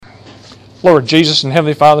Lord Jesus and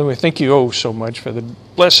Heavenly Father, we thank you so much for the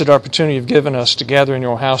blessed opportunity you've given us to gather in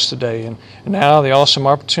your house today, and now the awesome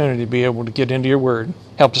opportunity to be able to get into your word.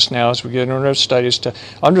 Help us now as we get into our studies to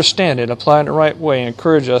understand it, apply it in the right way, and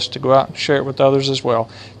encourage us to go out and share it with others as well.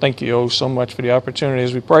 Thank you so much for the opportunity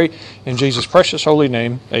as we pray. In Jesus' precious holy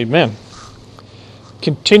name, amen.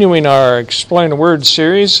 Continuing our Explain the Word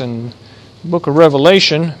series in the book of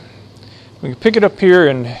Revelation, we can pick it up here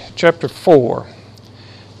in chapter 4.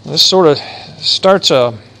 This sort of starts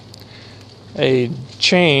a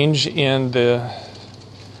change in the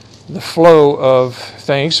flow of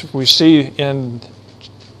things. We see in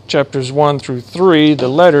chapters 1 through 3 the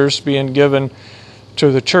letters being given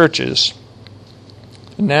to the churches.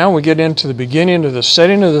 Now we get into the beginning of the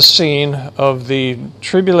setting of the scene of the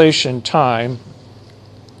tribulation time,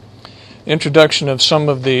 introduction of some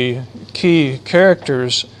of the key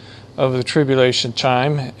characters of the tribulation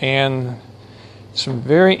time, and some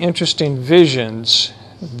very interesting visions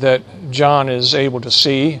that John is able to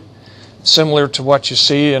see, similar to what you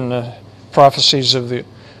see in the prophecies of the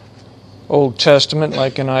Old Testament,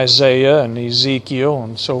 like in Isaiah and Ezekiel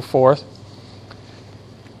and so forth.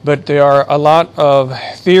 But there are a lot of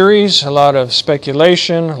theories, a lot of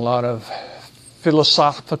speculation, a lot of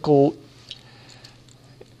philosophical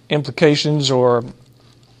implications or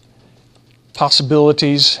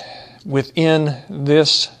possibilities within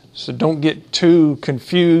this. So don't get too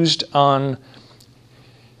confused on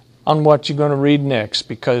what you're going to read next,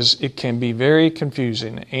 because it can be very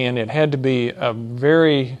confusing, and it had to be a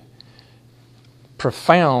very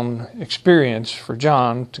profound experience for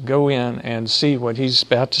John to go in and see what he's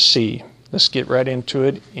about to see. Let's get right into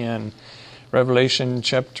it in Revelation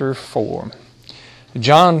chapter 4.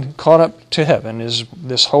 John caught up to heaven.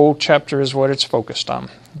 This whole chapter is what it's focused on.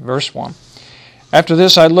 Verse 1. After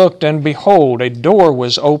this I looked, and behold, a door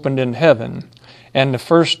was opened in heaven, and the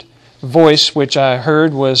first voice which I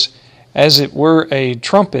heard was as it were a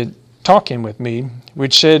trumpet talking with me,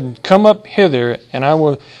 which said, Come up hither, and I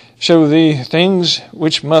will show thee things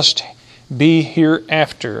which must be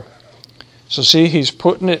hereafter. So see, he's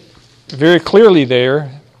putting it very clearly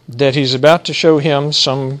there that he's about to show him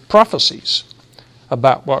some prophecies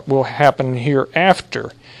about what will happen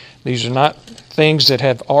hereafter. These are not things that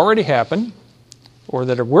have already happened, or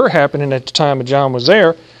that were happening at the time that John was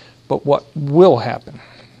there, but what will happen.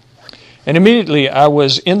 And immediately I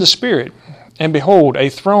was in the Spirit, and behold, a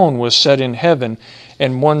throne was set in heaven,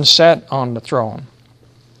 and one sat on the throne.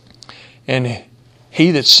 And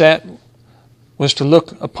he that sat was to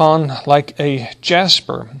look upon like a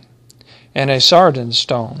jasper and a sardine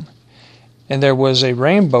stone. And there was a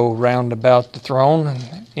rainbow round about the throne,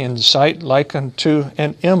 in sight like unto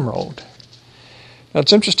an emerald. Now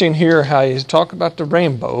it's interesting here how you talk about the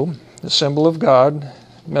rainbow, the symbol of God,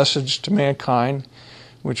 message to mankind,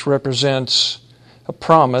 which represents a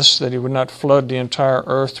promise that he would not flood the entire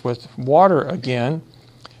earth with water again.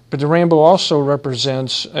 But the rainbow also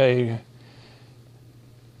represents a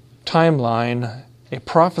timeline, a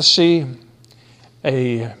prophecy,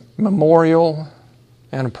 a memorial,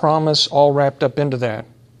 and a promise all wrapped up into that.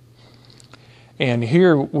 And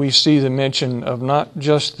here we see the mention of not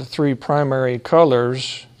just the three primary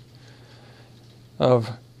colors of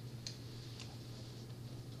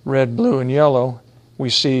red, blue, and yellow. We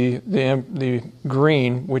see the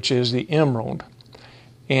green, which is the emerald.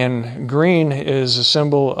 And green is a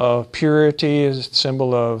symbol of purity, is a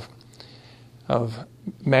symbol of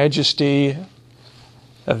majesty,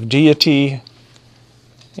 of deity,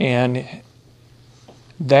 and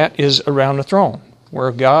that is around the throne,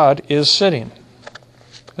 where God is sitting.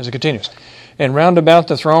 As it continues. And round about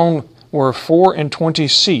the throne were 24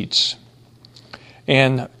 seats.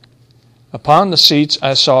 And upon the seats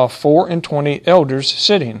I saw 24 elders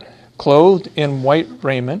sitting, clothed in white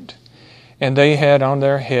raiment, and they had on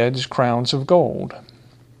their heads crowns of gold.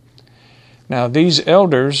 Now these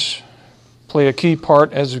elders play a key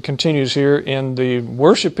part, as it continues here, in the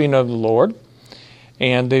worshiping of the Lord.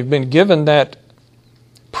 And they've been given that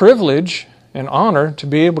privilege and honor to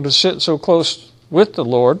be able to sit so close with the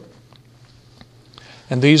Lord.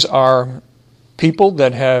 And these are people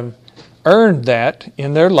that have earned that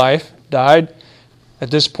in their life, died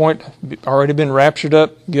at this point, already been raptured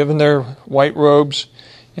up, given their white robes,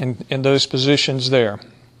 and in those positions there.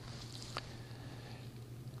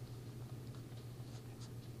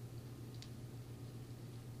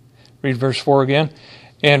 Read verse 4 again.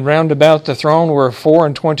 And round about the throne were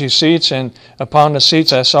 24 seats, and upon the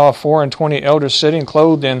seats I saw 24 elders sitting,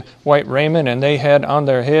 clothed in white raiment, and they had on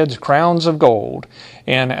their heads crowns of gold.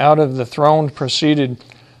 And out of the throne proceeded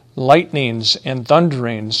lightnings and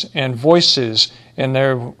thunderings and voices, and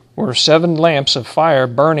there were 7 lamps of fire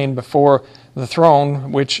burning before the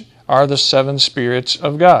throne, which are the 7 spirits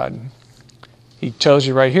of God. He tells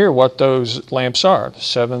you right here what those lamps are,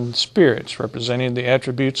 7 spirits representing the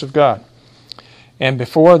attributes of God. And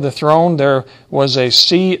before the throne there was a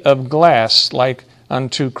sea of glass like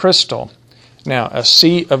unto crystal. Now, a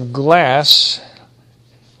sea of glass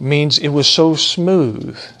means it was so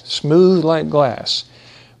smooth like glass,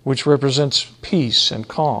 which represents peace and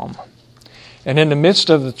calm. And in the midst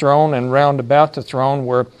of the throne and round about the throne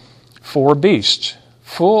were 4 beasts,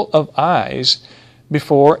 full of eyes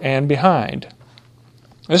before and behind.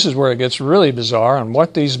 This is where it gets really bizarre on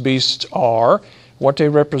what these beasts are, what they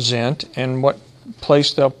represent, and what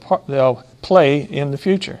place they'll play in the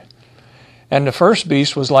future. And the first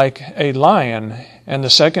beast was like a lion, and the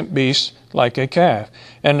second beast like a calf.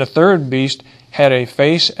 And the third beast had a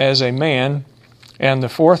face as a man, and the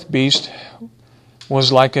fourth beast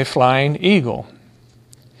was like a flying eagle.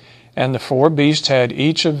 And the 4 beasts had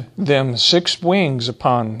each of them 6 wings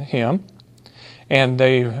upon him, and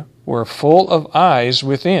they were full of eyes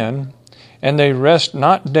within, and they rest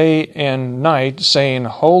not day and night, saying,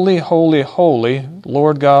 Holy, holy, holy,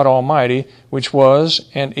 Lord God Almighty, which was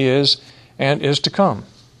and is to come.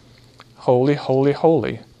 Holy, holy,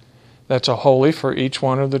 holy. That's a holy for each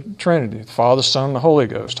one of the Trinity, the Father, Son, and the Holy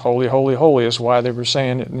Ghost. Holy, holy, holy is why they were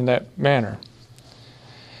saying it in that manner.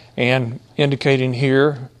 And indicating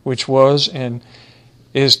here, which was and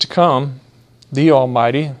is to come, the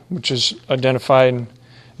Almighty, which is identified in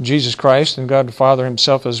Jesus Christ and God the Father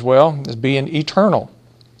Himself as well, as being eternal.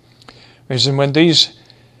 And when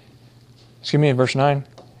in verse 9,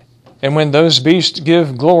 and when those beasts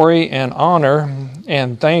give glory and honor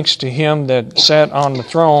and thanks to Him that sat on the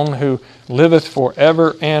throne, who liveth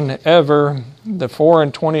forever and ever, the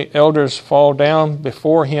 24 elders fall down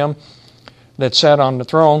before Him that sat on the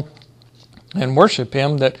throne, and worship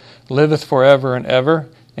Him that liveth forever and ever,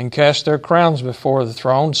 and cast their crowns before the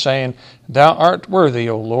throne, saying, Thou art worthy,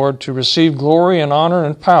 O Lord, to receive glory and honor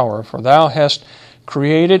and power, for Thou hast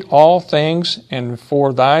created all things, and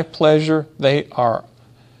for Thy pleasure they are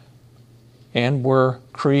and were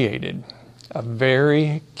created. A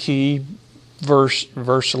very key verse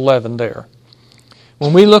 11 there.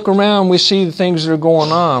 When we look around, we see the things that are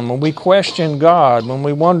going on. When we question God, when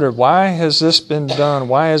we wonder, why has this been done?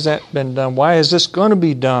 Why has that been done? Why is this going to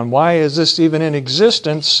be done? Why is this even in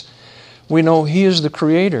existence? We know He is the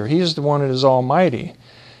Creator. He is the one that is almighty.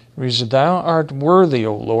 He said, Thou art worthy,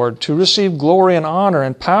 O Lord, to receive glory and honor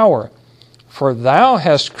and power, for Thou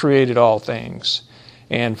hast created all things,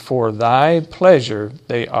 and for Thy pleasure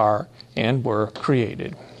they are and were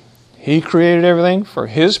created. He created everything for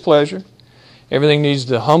His pleasure. Everything needs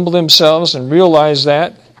to humble themselves and realize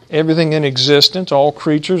that. Everything in existence, all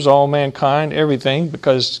creatures, all mankind, everything,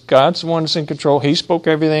 because God's the one that's in control. He spoke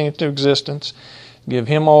everything into existence. Give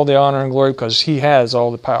Him all the honor and glory because He has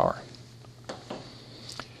all the power.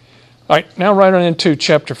 All right, now right on into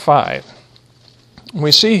chapter 5.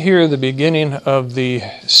 We see here the beginning of the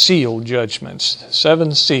seal judgments,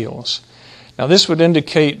 7 seals. Now this would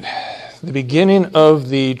indicate the beginning of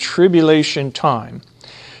the tribulation time.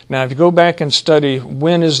 Now, if you go back and study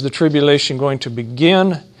when is the tribulation going to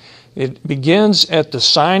begin, it begins at the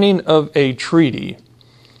signing of a treaty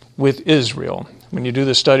with Israel. When you do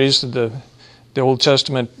the studies of the Old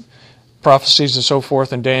Testament prophecies and so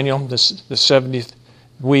forth in Daniel, the 70th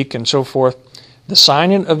week and so forth, the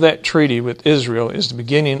signing of that treaty with Israel is the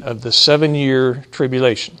beginning of the 7-year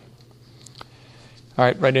tribulation. All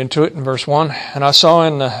right, right into it in verse 1. And I saw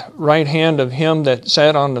in the right hand of Him that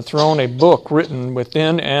sat on the throne a book written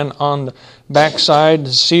within and on the backside,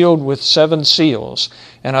 sealed with 7 seals.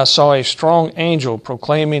 And I saw a strong angel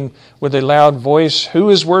proclaiming with a loud voice, Who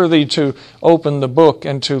is worthy to open the book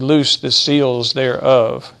and to loose the seals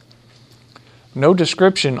thereof? No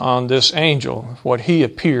description on this angel, what he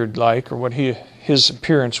appeared like or what his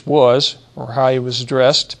appearance was or how he was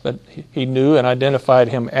dressed, but he knew and identified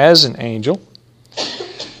him as an angel.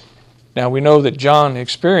 Now we know that John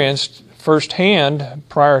experienced firsthand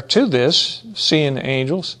prior to this seeing the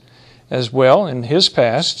angels as well in his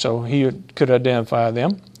past, so he could identify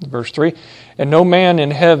them. Verse 3, And no man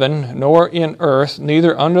in heaven nor in earth,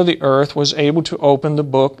 neither under the earth, was able to open the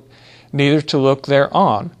book, neither to look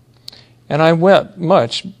thereon. And I wept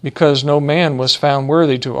much, because no man was found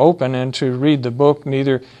worthy to open and to read the book,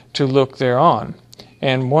 neither to look thereon.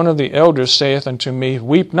 And one of the elders saith unto me,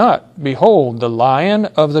 Weep not, behold, the Lion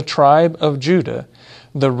of the tribe of Judah,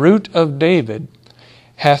 the Root of David,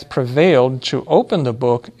 hath prevailed to open the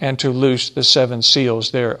book and to loose the 7 seals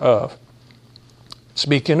thereof.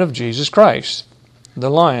 Speaking of Jesus Christ, the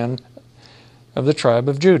Lion of the tribe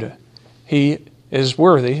of Judah. He is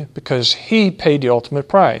worthy because He paid the ultimate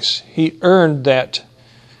price. He earned that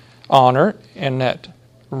honor and that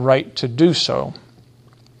right to do so.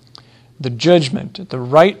 The judgment, the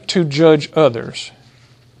right to judge others,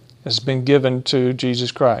 has been given to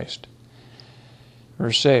Jesus Christ.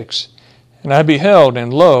 Verse 6, And I beheld,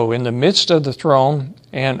 and lo, in the midst of the throne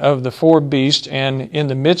and of the four beasts, and in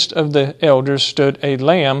the midst of the elders stood a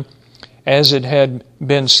lamb, as it had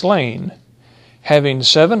been slain, having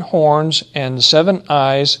 7 horns and 7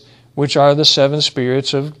 eyes, which are the 7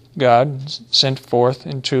 spirits of God sent forth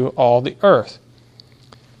into all the earth.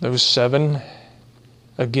 Those 7,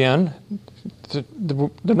 again, the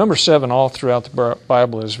number 7 all throughout the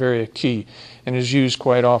Bible is very key and is used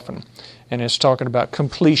quite often. And it's talking about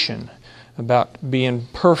completion, about being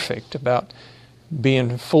perfect, about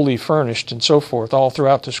being fully furnished, and so forth, all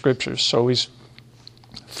throughout the Scriptures. So He's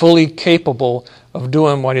fully capable of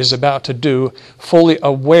doing what He's about to do, fully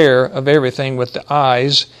aware of everything with the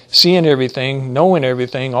eyes, seeing everything, knowing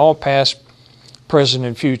everything, all past, present,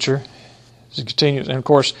 and future. As it continues, and of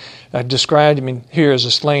course, described here as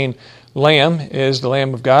a slain lamb is the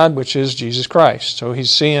Lamb of God, which is Jesus Christ. So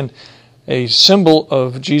He's seeing a symbol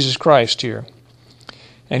of Jesus Christ here.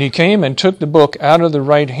 And He came and took the book out of the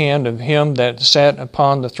right hand of Him that sat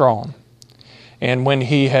upon the throne. And when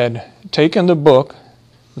He had taken the book,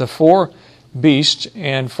 the 4 beasts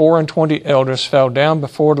and 24 elders fell down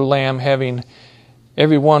before the Lamb, having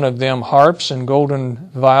every one of them harps and golden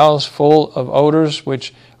vials full of odors,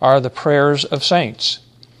 which are the prayers of saints.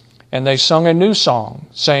 And they sung a new song,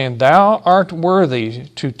 saying, Thou art worthy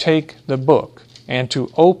to take the book, and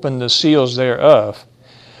to open the seals thereof.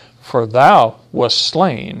 For Thou wast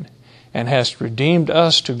slain, and hast redeemed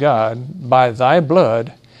us to God by Thy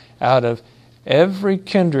blood out of every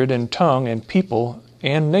kindred and tongue and people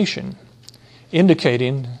and nation.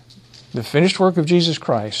 Indicating the finished work of Jesus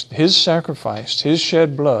Christ, His sacrifice, His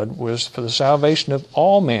shed blood was for the salvation of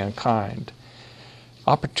all mankind.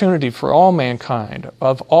 Opportunity for all mankind,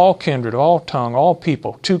 of all kindred, all tongue, all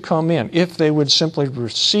people, to come in if they would simply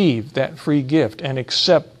receive that free gift and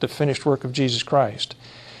accept the finished work of Jesus Christ.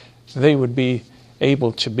 They would be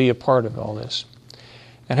able to be a part of all this.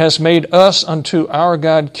 And has made us unto our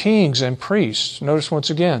God kings and priests. Notice once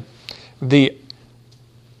again, the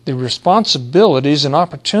responsibilities and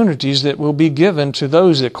opportunities that will be given to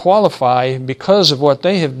those that qualify because of what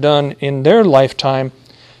they have done in their lifetime,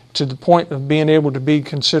 to the point of being able to be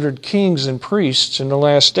considered kings and priests in the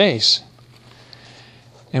last days.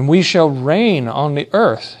 And we shall reign on the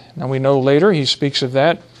earth. Now we know later He speaks of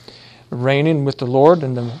that, reigning with the Lord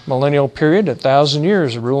in the millennial period, 1,000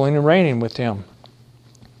 years, ruling and reigning with Him.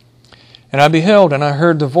 And I beheld, and I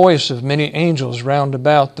heard the voice of many angels round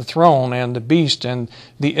about the throne and the beast and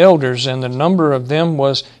the elders, and the number of them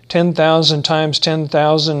was 10,000 times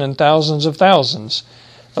 10,000 and thousands of thousands.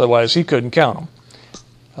 Otherwise, He couldn't count them.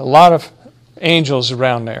 A lot of angels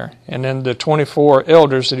around there. And then the 24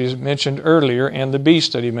 elders that He mentioned earlier, and the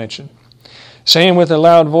beast that He mentioned. Saying with a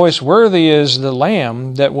loud voice, Worthy is the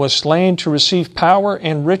Lamb that was slain to receive power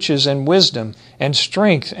and riches and wisdom and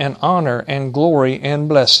strength and honor and glory and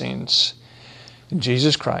blessings.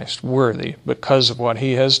 Jesus Christ, worthy because of what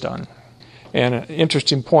He has done. And an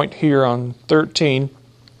interesting point here on 13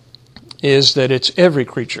 is that it's every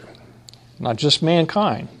creature, not just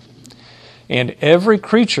mankind. And every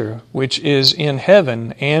creature which is in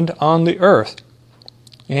heaven and on the earth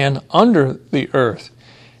and under the earth,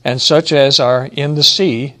 and such as are in the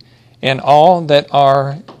sea, and all that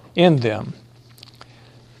are in them.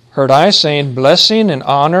 Heard I saying, Blessing and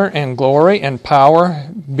honor and glory and power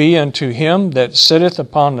be unto Him that sitteth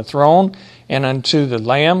upon the throne, and unto the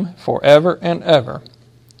Lamb forever and ever.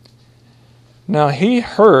 Now He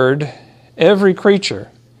heard every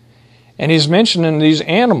creature, and He's mentioning these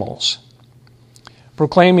animals,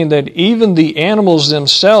 proclaiming that even the animals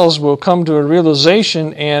themselves will come to a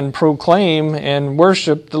realization and proclaim and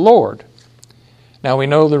worship the Lord. Now we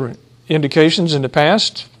know the indications in the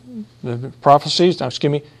past, the prophecies,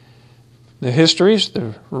 the histories,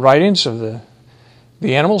 the writings of the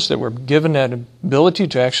animals that were given that ability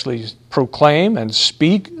to actually proclaim and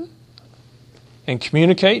speak and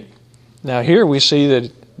communicate. Now here we see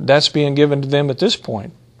that that's being given to them at this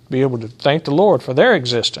point, be able to thank the Lord for their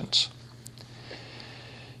existence.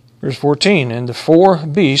 Verse 14, And the 4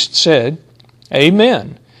 beasts said,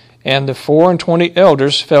 Amen. And the 24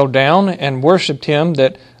 elders fell down and worshipped Him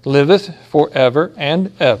that liveth forever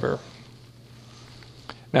and ever.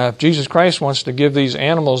 Now, if Jesus Christ wants to give these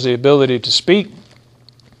animals the ability to speak,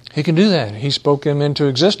 He can do that. He spoke them into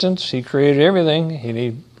existence. He created everything, and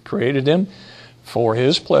He created them for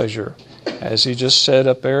His pleasure, as He just said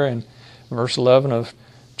up there in verse 11 of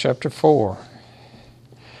chapter 4.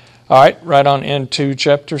 All right on into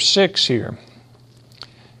chapter 6 here.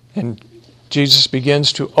 And Jesus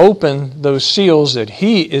begins to open those seals that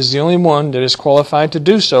he is the only one that is qualified to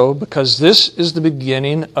do so, because this is the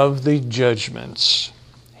beginning of the judgments.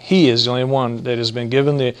 He is the only one that has been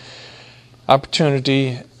given the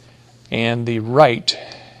opportunity and the right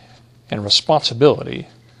and responsibility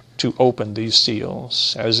to open these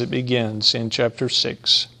seals, as it begins in chapter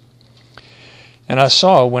 6. And I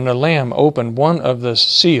saw when the Lamb opened one of the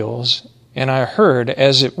seals, and I heard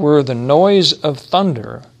as it were the noise of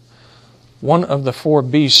thunder, one of the four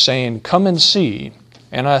beasts saying, Come and see.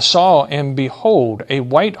 And I saw, and behold, a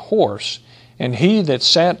white horse, and he that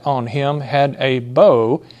sat on him had a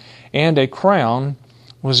bow, and a crown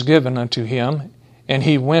was given unto him, and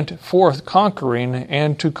he went forth conquering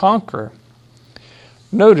and to conquer.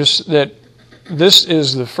 Notice that this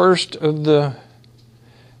is the first of the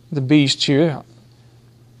beast here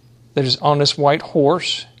that is on this white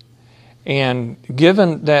horse, and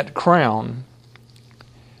given that crown,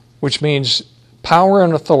 which means power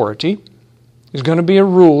and authority. He's going to be a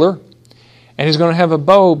ruler, and he's going to have a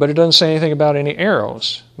bow, but it doesn't say anything about any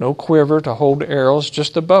arrows. No quiver to hold arrows,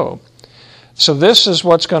 just a bow. So this is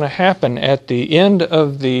what's going to happen at the end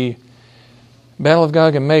of the Battle of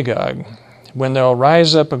Gog and Magog, when there'll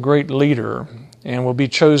rise up a great leader and will be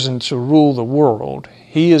chosen to rule the world.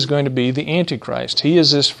 He is going to be the Antichrist. He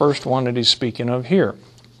is this first one that he's speaking of here.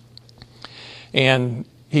 And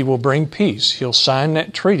he will bring peace. He'll sign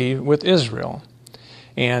that treaty with Israel.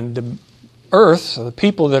 And the earth, the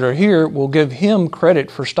people that are here, will give him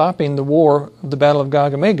credit for stopping the war, the Battle of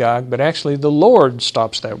Gog and Magog, but actually the Lord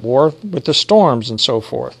stops that war with the storms and so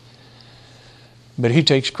forth. But he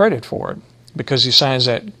takes credit for it because he signs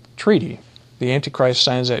that treaty. The Antichrist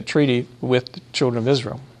signs that treaty with the children of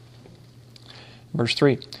Israel. Verse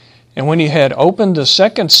 3. And when he had opened the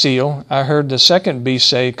second seal, I heard the second beast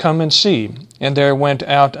say, Come and see. And there went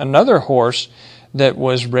out another horse that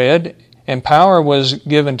was red, and power was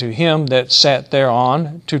given to him that sat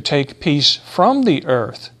thereon to take peace from the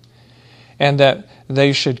earth, and that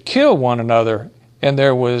they should kill one another. And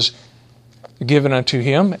there was given unto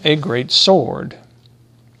him a great sword.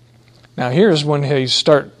 Now here's when he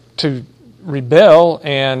start to rebel,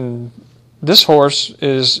 and this horse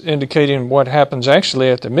is indicating what happens actually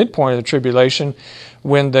at the midpoint of the tribulation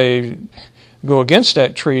when they go against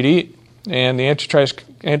that treaty, and the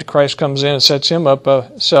Antichrist comes in and sets him up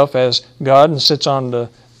himself as God and sits on the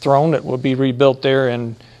throne that will be rebuilt there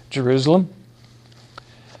in Jerusalem.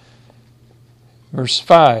 Verse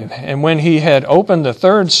 5, And when he had opened the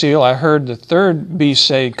third seal, I heard the third beast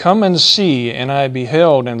say, Come and see. And I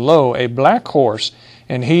beheld, and lo, a black horse,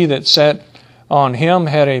 and he that sat on him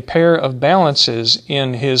had a pair of balances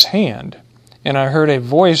in his hand. And I heard a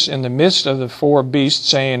voice in the midst of the four beasts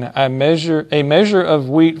saying, a measure of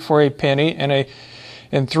wheat for a penny,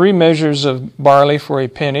 and 3 measures of barley for a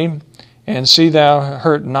penny, and see thou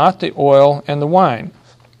hurt not the oil and the wine.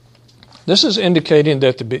 This is indicating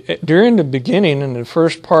that during the beginning and the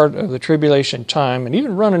first part of the tribulation time, and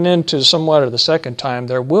even running into somewhat of the second time,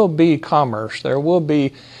 there will be commerce, there will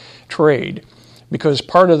be trade. Because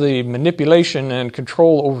part of the manipulation and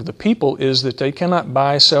control over the people is that they cannot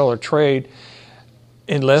buy, sell, or trade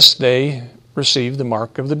unless they receive the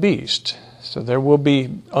mark of the beast. So there will be,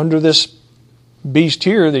 under this beast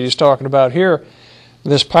here that he's talking about here,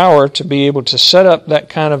 this power to be able to set up that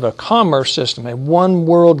kind of a commerce system, a one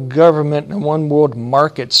world government and one world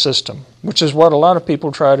market system, which is what a lot of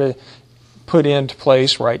people try to put into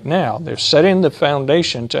place right now. They're setting the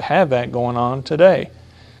foundation to have that going on today.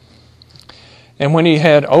 And when he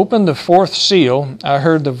had opened the fourth seal, I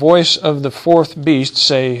heard the voice of the fourth beast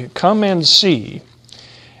say, Come and see.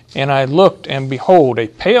 And I looked, and behold, a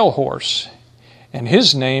pale horse, and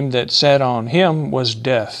his name that sat on him was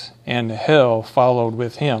Death, and hell followed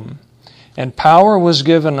with him. And power was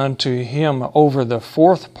given unto him over the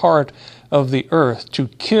fourth part of the earth to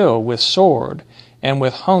kill with sword, and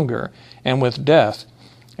with hunger, and with death,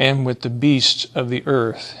 and with the beasts of the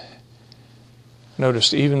earth.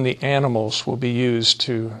 Notice even the animals will be used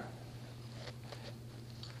to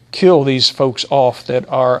kill these folks off that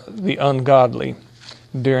are the ungodly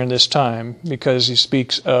during this time, because he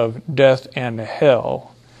speaks of death and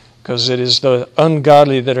hell, because it is the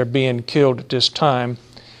ungodly that are being killed at this time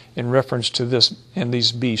in reference to this and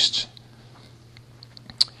these beasts.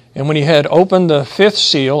 And when he had opened the fifth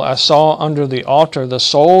seal, I saw under the altar the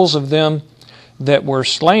souls of them that were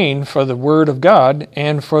slain for the word of God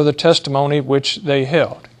and for the testimony which they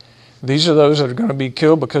held. These are those that are going to be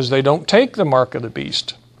killed because they don't take the mark of the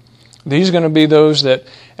beast. These are going to be those that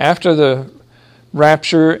after the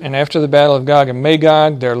rapture and after the battle of Gog and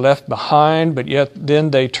Magog, they're left behind, but yet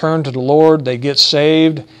then they turn to the Lord, they get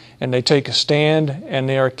saved, and they take a stand, and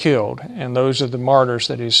they are killed. And those are the martyrs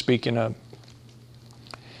that he's speaking of.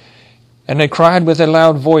 And they cried with a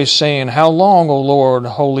loud voice, saying, How long, O Lord,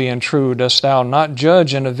 holy and true, dost thou not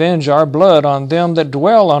judge and avenge our blood on them that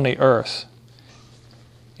dwell on the earth?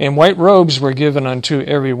 And white robes were given unto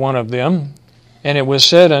every one of them, and it was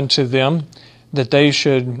said unto them that they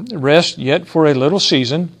should rest yet for a little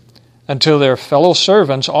season, until their fellow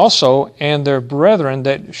servants also and their brethren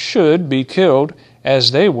that should be killed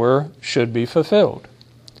as they were should be fulfilled.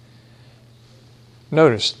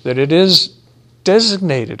 Notice that it is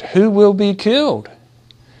designated who will be killed.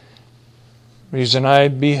 Reason I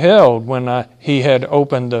beheld when he had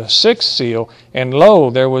opened the sixth seal, and lo,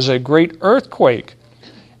 there was a great earthquake,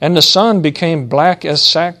 and the sun became black as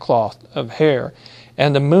sackcloth of hair,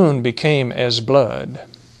 and the moon became as blood.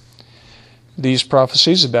 These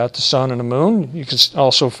prophecies about the sun and the moon you can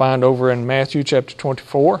also find over in Matthew chapter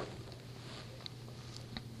 24.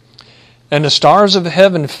 And the stars of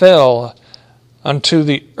heaven fell unto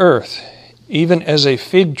the earth, even as a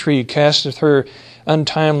fig tree casteth her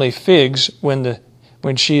untimely figs when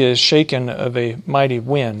she is shaken of a mighty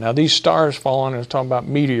wind. Now these stars falling is talking about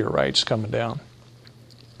meteorites coming down.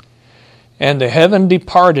 And the heaven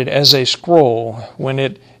departed as a scroll when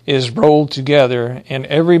it is rolled together, and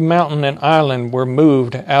every mountain and island were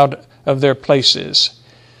moved out of their places.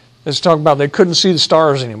 Let's talk about they couldn't see the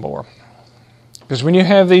stars anymore. Because when you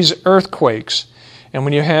have these earthquakes, and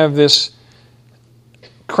when you have this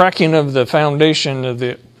cracking of the foundation of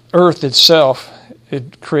the earth itself,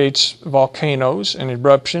 it creates volcanoes and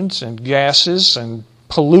eruptions and gases and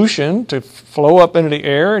pollution to flow up into the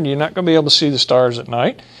air, and you're not going to be able to see the stars at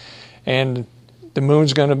night. And the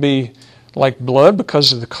moon's going to be like blood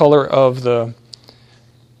because of the color of the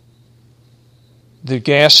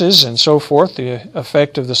gases and so forth, the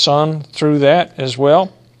effect of the sun through that as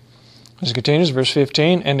well. As it continues, verse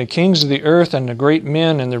 15, And the kings of the earth and the great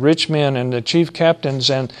men and the rich men and the chief captains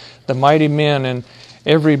and the mighty men and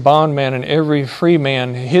every bondman and every free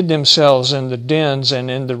man hid themselves in the dens and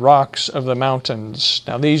in the rocks of the mountains.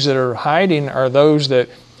 Now these that are hiding are those that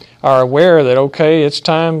are aware that, okay, it's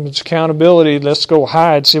time, it's accountability, let's go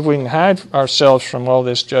hide, see if we can hide ourselves from all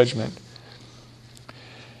this judgment.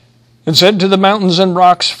 And said to the mountains and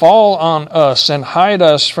rocks, Fall on us, and hide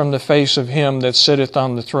us from the face of him that sitteth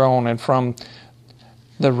on the throne, and from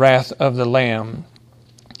the wrath of the Lamb.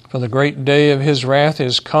 For the great day of his wrath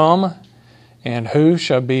is come, and who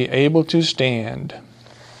shall be able to stand?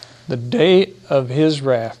 The day of his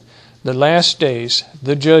wrath, the last days,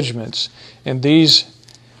 the judgments, and these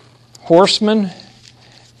horsemen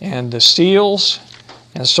and the seals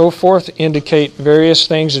and so forth indicate various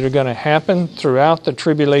things that are going to happen throughout the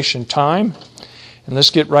tribulation time. And let's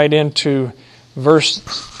get right into verse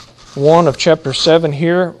 1 of chapter 7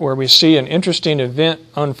 here, where we see an interesting event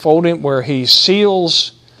unfolding where he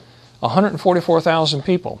seals 144,000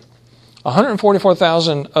 people.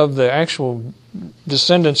 144,000 of the actual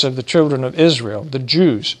descendants of the children of Israel, the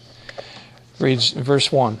Jews. Reads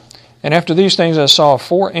verse 1. And after these things I saw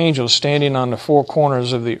 4 angels standing on the 4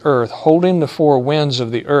 corners of the earth, holding the 4 winds of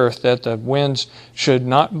the earth, that the winds should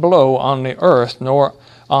not blow on the earth, nor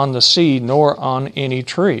on the sea, nor on any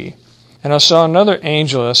tree. And I saw another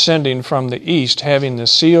angel ascending from the east, having the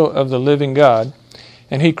seal of the living God.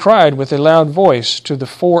 And he cried with a loud voice to the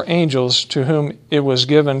 4 angels to whom it was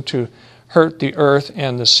given to hurt the earth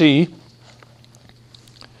and the sea.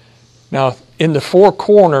 Now, in the 4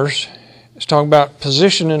 corners, it's talking about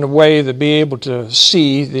position in a way to be able to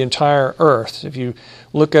see the entire earth. If you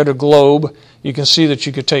look at a globe, you can see that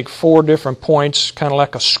you could take 4 different points, kind of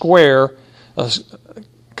like a square, kind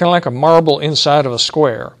of like a marble inside of a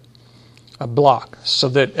square, a block, so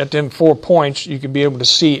that at them 4 points you could be able to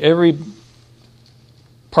see every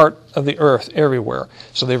part of the earth everywhere.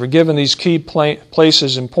 So they were given these key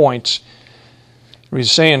places and points. He's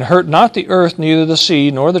saying, Hurt not the earth, neither the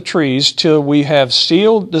sea, nor the trees, till we have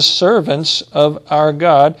sealed the servants of our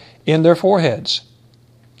God in their foreheads.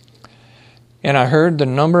 And I heard the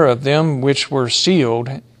number of them which were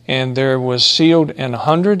sealed, and there was sealed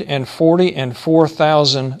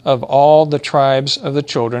 144,000 of all the tribes of the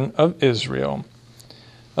children of Israel.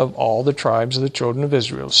 Of all the tribes of the children of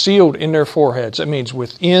Israel. Sealed in their foreheads. That means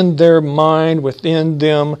within their mind, within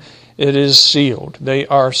them, it is sealed. They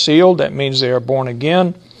are sealed. That means they are born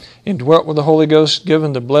again, indwelt with the Holy Ghost,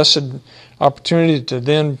 given the blessed opportunity to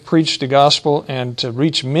then preach the gospel and to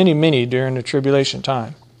reach many, many during the tribulation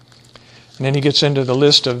time. And then he gets into the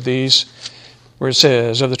list of these where it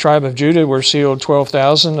says, Of the tribe of Judah were sealed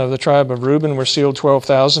 12,000, of the tribe of Reuben were sealed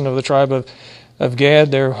 12,000, of the tribe of of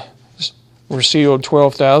Gad, there were sealed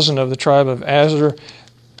 12,000. Of the tribe of Asher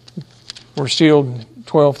were sealed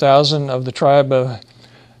 12,000. Of the tribe of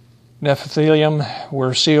Nephthalim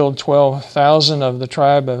were sealed 12,000. Of the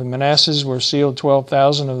tribe of Manasseh were sealed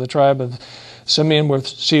 12,000. Of the tribe of Simeon were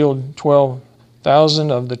sealed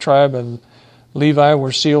 12,000. Of the tribe of Levi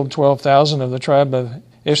were sealed 12,000. Of the tribe of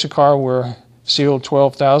Issachar were sealed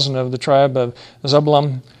 12,000. Of the tribe of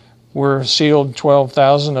Zebulun were sealed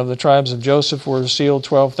 12,000. Of the tribes of Joseph were sealed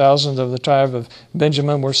 12,000. Of the tribe of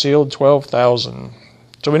Benjamin were sealed 12,000.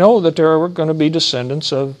 So we know that there are going to be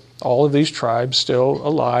descendants of all of these tribes still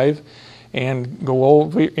alive and go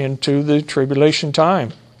over into the tribulation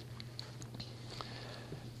time.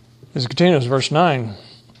 As it continues, verse 9.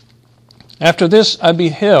 After this I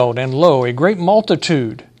beheld, and lo, a great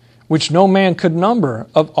multitude, which no man could number,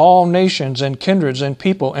 of all nations and kindreds and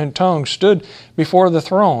people and tongues, stood before the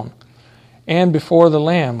throne and before the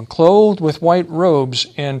Lamb, clothed with white robes,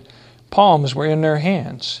 and palms were in their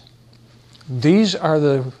hands. These are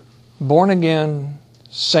the born-again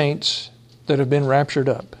saints that have been raptured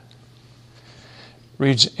up.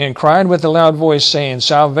 Reads, and cried with a loud voice, saying,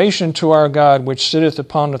 Salvation to our God, which sitteth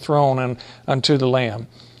upon the throne, and unto the Lamb.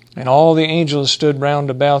 And all the angels stood round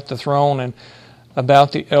about the throne, and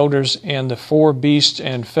about the elders and the four beasts,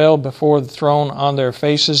 and fell before the throne on their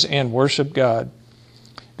faces, and worshiped God.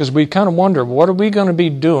 Because we kind of wonder, what are we going to be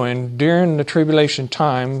doing during the tribulation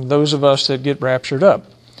time, those of us that get raptured up?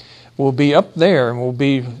 We'll be up there, and we'll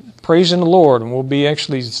be praising the Lord, and we'll be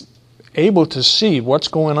actually able to see what's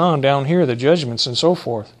going on down here, the judgments and so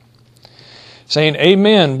forth. Saying,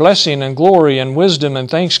 Amen, blessing and glory and wisdom and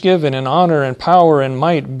thanksgiving and honor and power and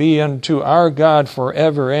might be unto our God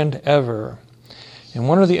forever and ever. And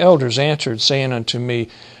one of the elders answered, saying unto me,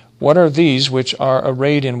 What are these which are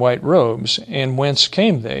arrayed in white robes, and whence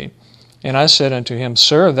came they? And I said unto him,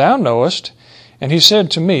 Sir, thou knowest. And he said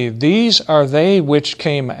to me, These are they which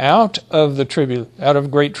came out of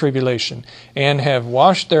great tribulation, and have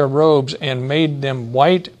washed their robes, and made them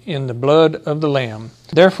white in the blood of the Lamb.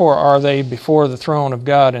 Therefore are they before the throne of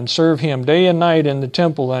God, and serve him day and night in the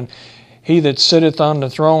temple, and he that sitteth on the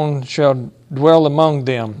throne shall dwell among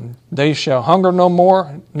them. They shall hunger no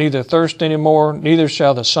more, neither thirst any more, neither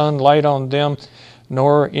shall the sun light on them,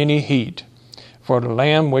 nor any heat. For the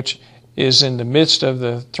Lamb which is in the midst of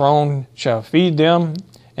the throne shall feed them,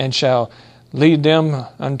 and shall lead them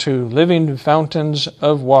unto living fountains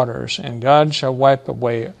of waters, and God shall wipe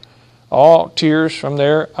away all tears from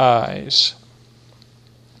their eyes.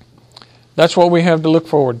 That's what we have to look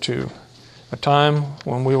forward to. A time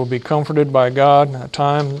when we will be comforted by God, a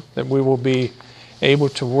time that we will be able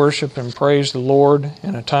to worship and praise the Lord,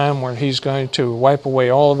 and a time where He's going to wipe away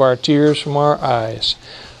all of our tears from our eyes.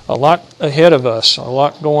 A lot ahead of us, a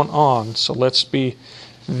lot going on, so let's be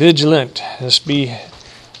vigilant, let's be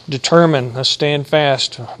determined, let's stand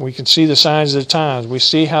fast. We can see the signs of the times. We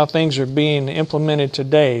see how things are being implemented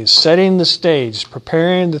today, setting the stage,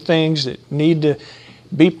 preparing the things that need to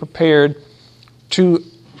be prepared to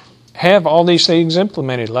have all these things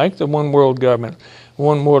implemented, like the one world government,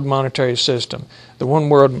 one world monetary system, the one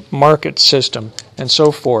world market system, and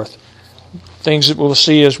so forth. Things that we'll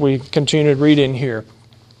see as we continue to read in here.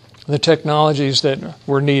 The technologies that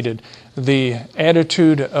were needed, the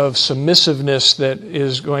attitude of submissiveness that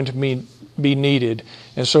is going to be needed,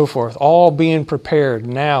 and so forth, all being prepared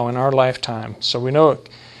now in our lifetime. So we know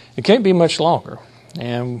it can't be much longer,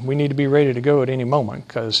 and we need to be ready to go at any moment,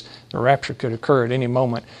 because the rapture could occur at any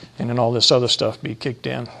moment, and then all this other stuff be kicked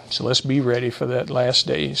in. So let's be ready for that last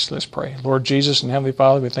days. Let's pray. Lord Jesus and Heavenly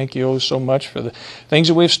Father, we thank you so much for the things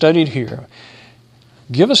that we've studied here.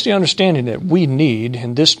 Give us the understanding that we need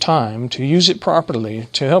in this time to use it properly,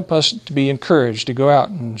 to help us to be encouraged to go out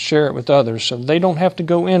and share it with others, so they don't have to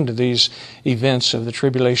go into these events of the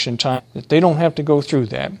tribulation time, that they don't have to go through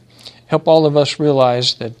that. Help all of us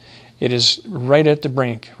realize that it is right at the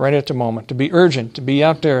brink, right at the moment, to be urgent, to be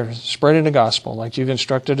out there spreading the gospel like you've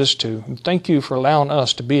instructed us to. And thank you for allowing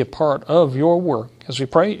us to be a part of your work as we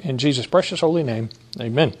pray in Jesus' precious holy name.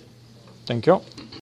 Amen. Thank you all.